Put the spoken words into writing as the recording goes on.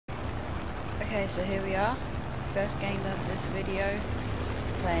Okay, so here we are, first game of this video,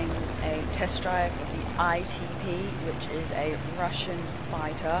 playing a test drive of the ITP, which is a Russian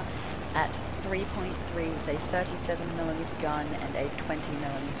fighter at 3.3 with a 37mm gun and a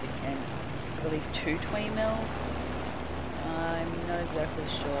 20mm and I believe two 20mm. I'm not exactly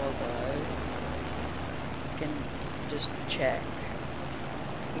sure though. You can just check.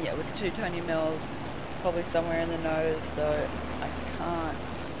 Yeah, with two 20mm, probably somewhere in the nose though. I can't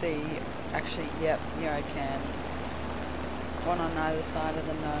see. Actually, yep, yeah I can. One on either side of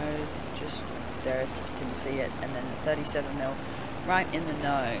the nose, just there if you can see it, and then 37mm right in the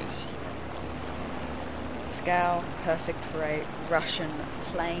nose. Scale, perfect for a Russian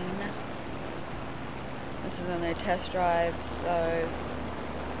plane. This is on their test drive, so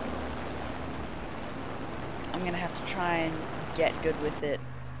I'm gonna have to try and get good with it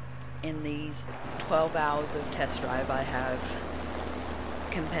in these 12 hours of test drive I have,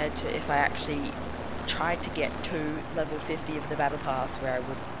 compared to if I actually tried to get to level 50 of the battle pass, where I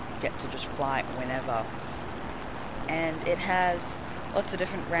would get to just fly it whenever. And it has lots of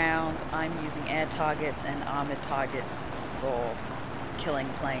different rounds. I'm using air targets and armored targets for killing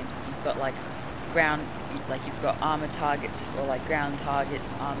planes. You've got like ground, like you've got armored targets or like ground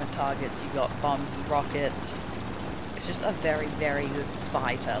targets, armored targets, you've got bombs and rockets. It's just a very, very good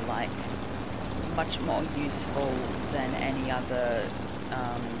fighter, like much more useful than any other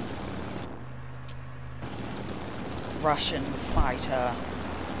Russian fighter,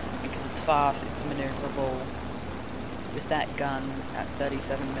 because it's fast, it's maneuverable. With that gun at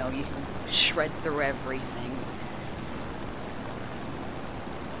 37mm, you can shred through everything.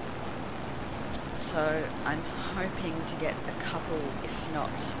 So I'm hoping to get a couple, if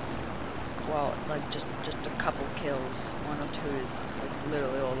not, well, like just a couple kills. One or two is like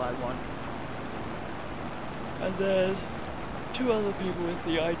literally all I want. And there's two other people with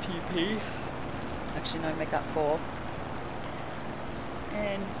the ITP. Actually, no, make that four.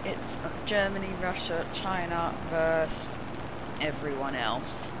 And it's Germany, Russia, China versus everyone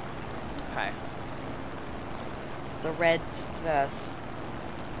else. Okay. The Reds versus,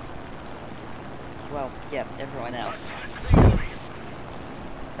 well, yeah, everyone else.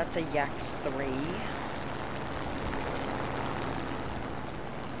 That's a Yak 3.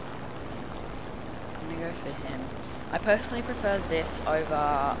 I'm gonna go for him. I personally prefer this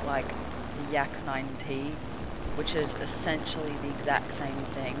over, like, the Yak 9T, which is essentially the exact same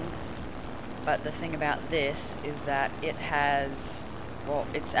thing. But the thing about this is that it has, well,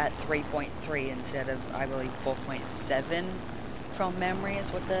 it's at 3.3 instead of, I believe, 4.7 from memory is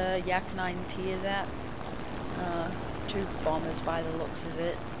what the Yak 9T is at. Two bombers by the looks of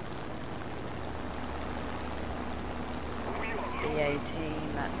it. The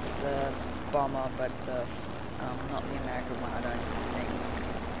 18, that's the bomber, but the not the American one, I don't think.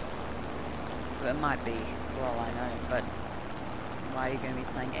 But it might be, for all I know. But why are you going to be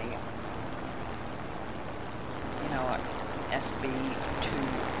playing a, you know what, SB2C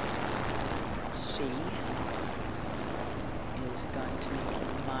is going to be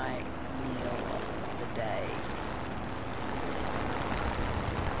my meal of the day.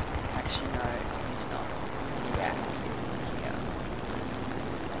 Actually, no, he's not. He's Yak, he's here.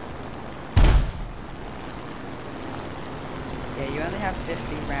 Yeah, you only have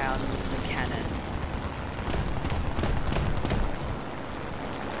 50 rounds with the cannon.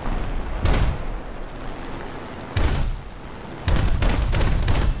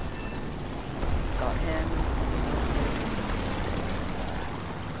 Got him.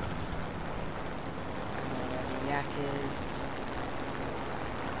 I don't know where the Yak is.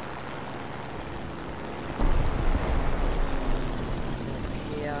 He's over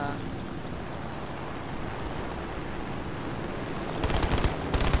here.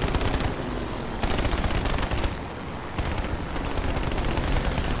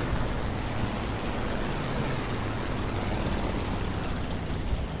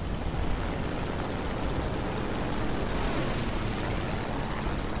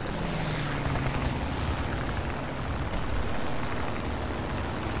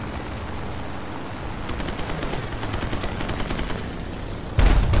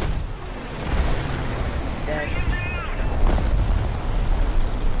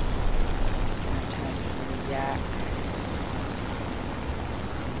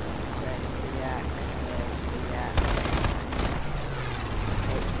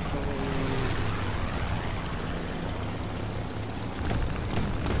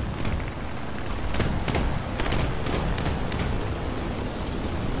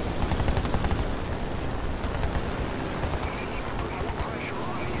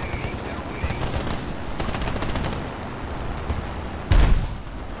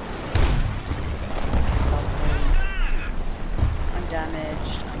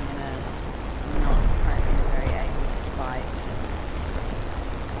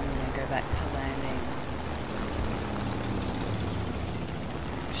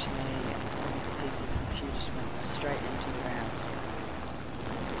 she just went straight into the ground.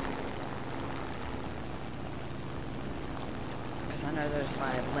 Because I know that if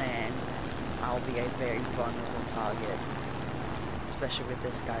I land, I'll be a very vulnerable target. Especially with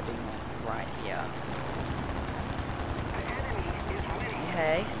this guy being right here.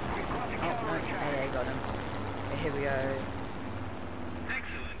 Hey. Oh no, AA got him. Okay, here we go.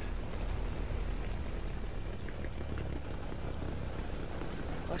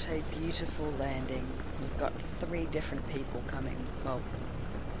 What a beautiful landing. We've got 3 different people coming, well,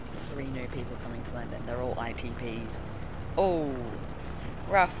 3 new people coming to London. They're all ITPs. Oh,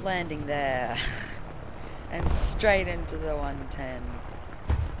 rough landing there. And straight into the 110.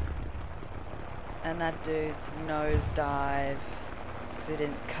 And that dude's nosedive, because he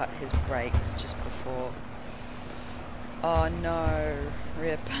didn't cut his brakes just before. Oh no,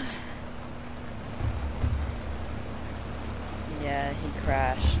 rip. Yeah, he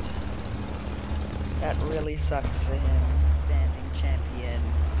crashed. That really sucks for him. Standing champion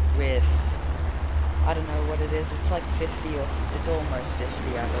with, I don't know what it is, it's like 50 or, it's almost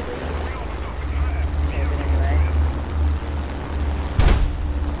 50 I believe. Okay, but anyway.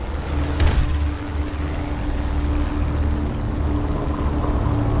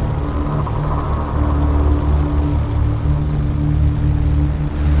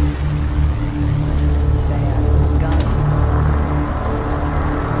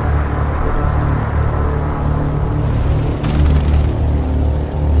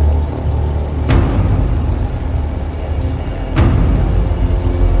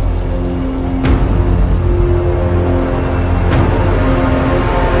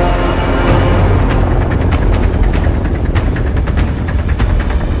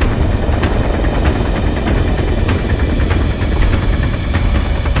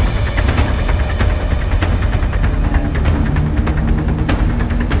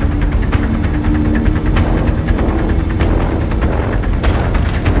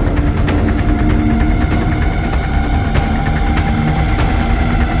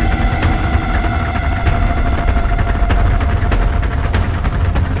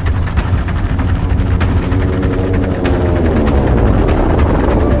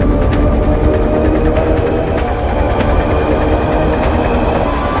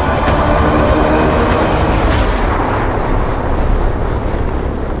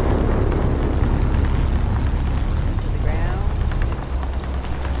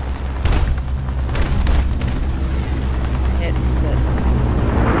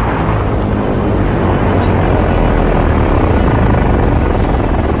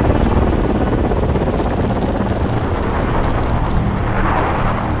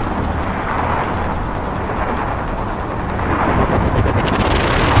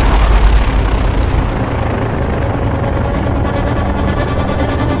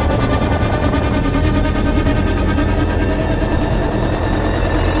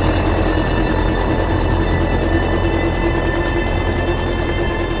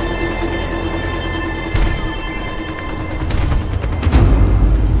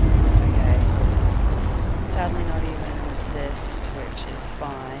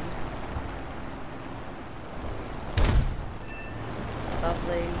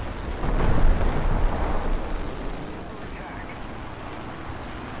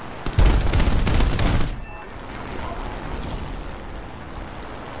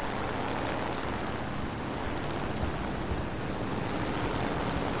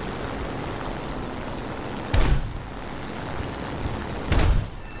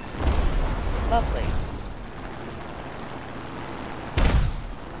 Lovely.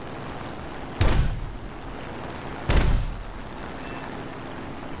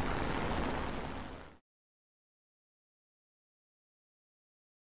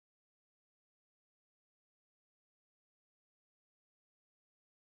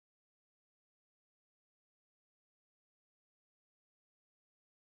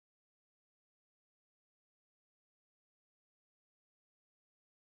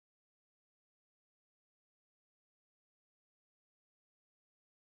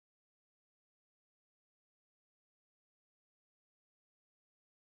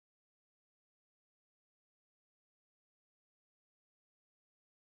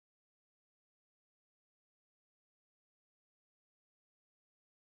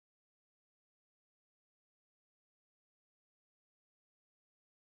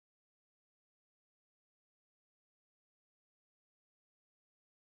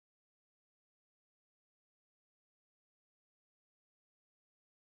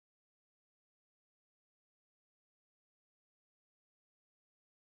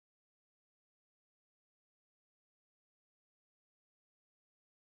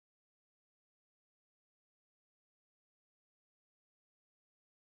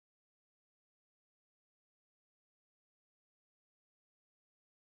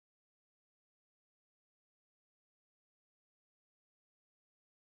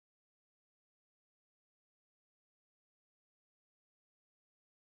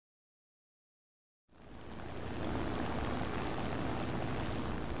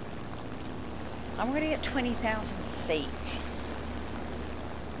 I'm already at 20,000 feet.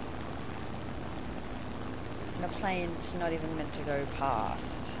 And a plane's not even meant to go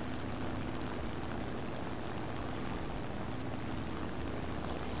past.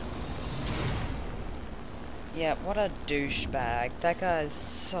 Yeah, what a douchebag. That guy is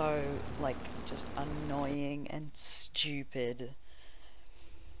so, like, just annoying and stupid.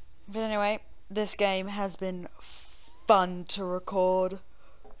 But anyway, this game has been fun to record.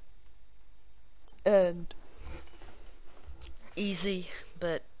 And easy,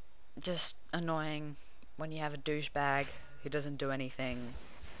 but just annoying when you have a douchebag who doesn't do anything.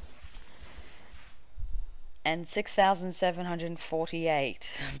 And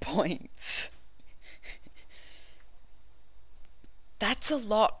 6,748 points. That's a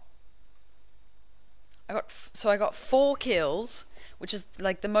lot. I got 4 kills, which is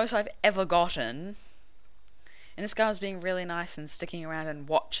like the most I've ever gotten. And this guy was being really nice and sticking around and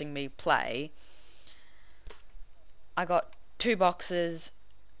watching me play. I got 2 boxes,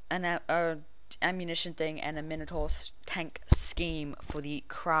 an ammunition thing, and a Minotaur tank scheme for the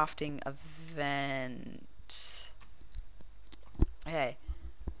crafting event. Okay,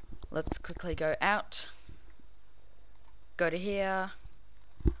 let's quickly go out. Go to here.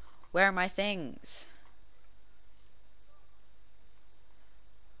 Where are my things?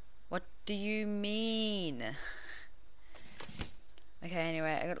 What do you mean? Okay,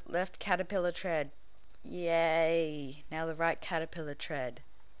 anyway, I got left caterpillar tread. Yay! Now the right caterpillar tread.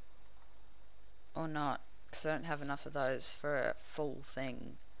 Or not, because I don't have enough of those for a full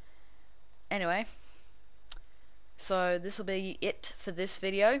thing. Anyway, so this will be it for this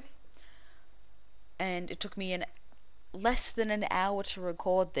video. And it took me less than an hour to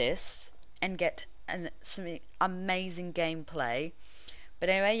record this and get some amazing gameplay. But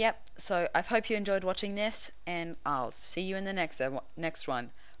anyway, yep, so I hope you enjoyed watching this, and I'll see you in the next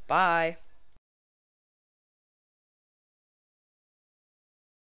one. Bye!